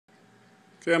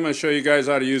Okay, I'm going to show you guys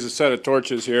how to use a set of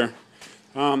torches here.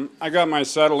 I got my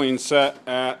acetylene set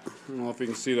at, I don't know if you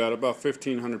can see that, about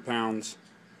 1,500 pounds.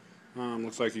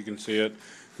 Looks like you can see it.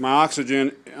 My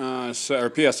oxygen, or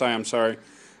PSI, I'm sorry,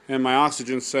 and my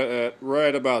oxygen set at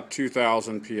right about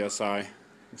 2,000 PSI. You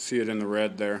can see it in the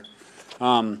red there.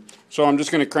 So I'm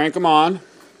just going to crank them on.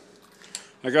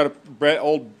 I got an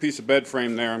old piece of bed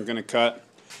frame there I'm going to cut.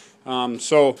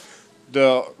 So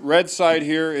the red side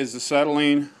here is the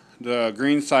acetylene. The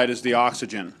green side is the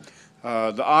oxygen.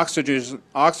 The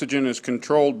oxygen is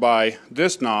controlled by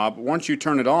this knob. Once you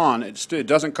turn it on, it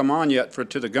doesn't come on yet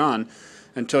to the gun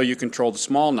until you control the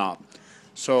small knob.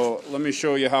 So let me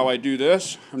show you how I do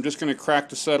this. I'm just going to crack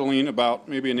the acetylene about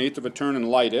maybe 1/8 of a turn and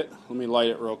light it. Let me light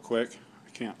it real quick. I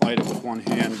can't light it with one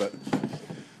hand, but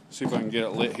see if I can get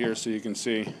it lit here so you can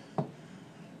see.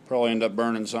 Probably end up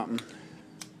burning something.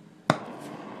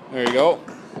 There you go.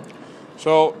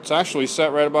 So it's actually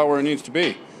set right about where it needs to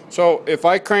be. So if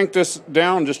I crank this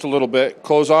down just a little bit,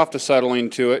 close off the acetylene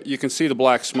to it, you can see the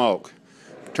black smoke.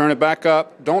 Turn it back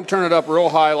up. Don't turn it up real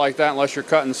high like that unless you're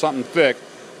cutting something thick,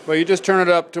 but you just turn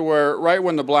it up to where right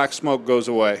when the black smoke goes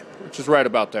away, which is right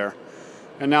about there.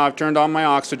 And now I've turned on my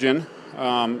oxygen.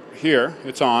 Here,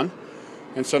 it's on.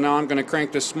 And so now I'm going to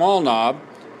crank this small knob,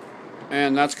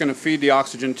 and that's going to feed the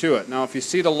oxygen to it. Now if you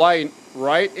see the light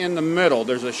right in the middle,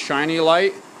 there's a shiny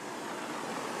light.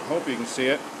 I hope you can see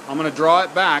it. I'm going to draw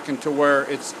it back into where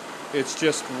it's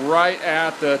just right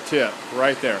at the tip,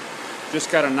 right there. Just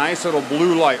got a nice little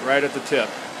blue light right at the tip,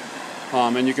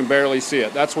 and you can barely see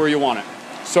it. That's where you want it.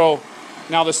 So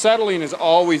now the acetylene is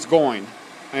always going,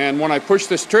 and when I push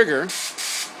this trigger,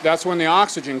 that's when the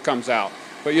oxygen comes out.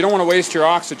 But you don't want to waste your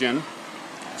oxygen,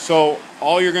 so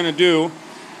all you're going to do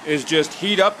is just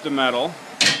heat up the metal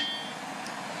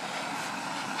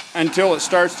until it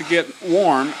starts to get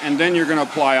warm, and then you're going to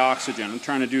apply oxygen. I'm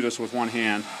trying to do this with one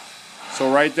hand.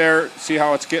 So right there, see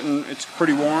how it's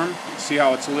pretty warm? See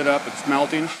how it's lit up, it's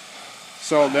melting?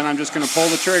 So then I'm just going to pull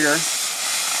the trigger,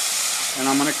 and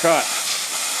I'm going to cut.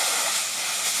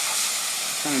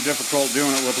 Kind of difficult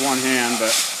doing it with one hand,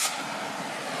 but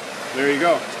there you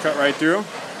go. It's cut right through.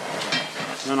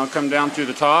 Then I'll come down through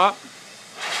the top.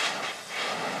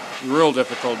 Real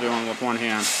difficult doing it with one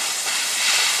hand,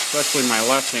 especially my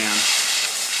left hand.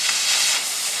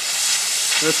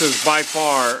 This is by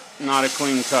far not a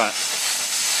clean cut,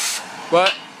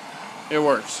 but it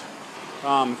works.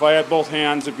 If I had both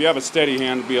hands, if you have a steady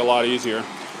hand, it'd be a lot easier.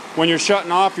 When you're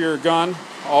shutting off your gun,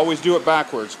 always do it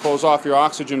backwards. Close off your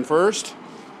oxygen first.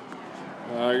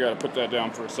 I gotta put that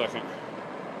down for a second.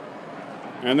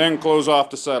 And then close off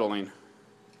the acetylene.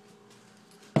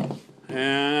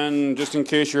 And just in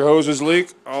case your hoses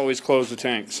leak, always close the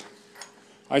tanks.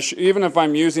 Even if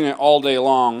I'm using it all day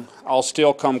long, I'll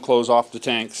still close off the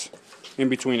tanks in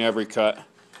between every cut.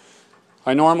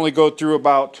 I normally go through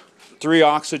about 3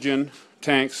 oxygen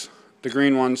tanks, the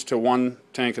green ones, to 1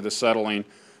 tank of the acetylene,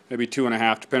 maybe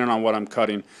 2.5, depending on what I'm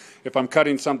cutting. If I'm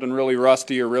cutting something really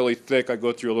rusty or really thick, I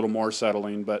go through a little more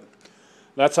acetylene, but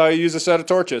that's how you use a set of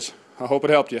torches. I hope it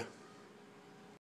helped you.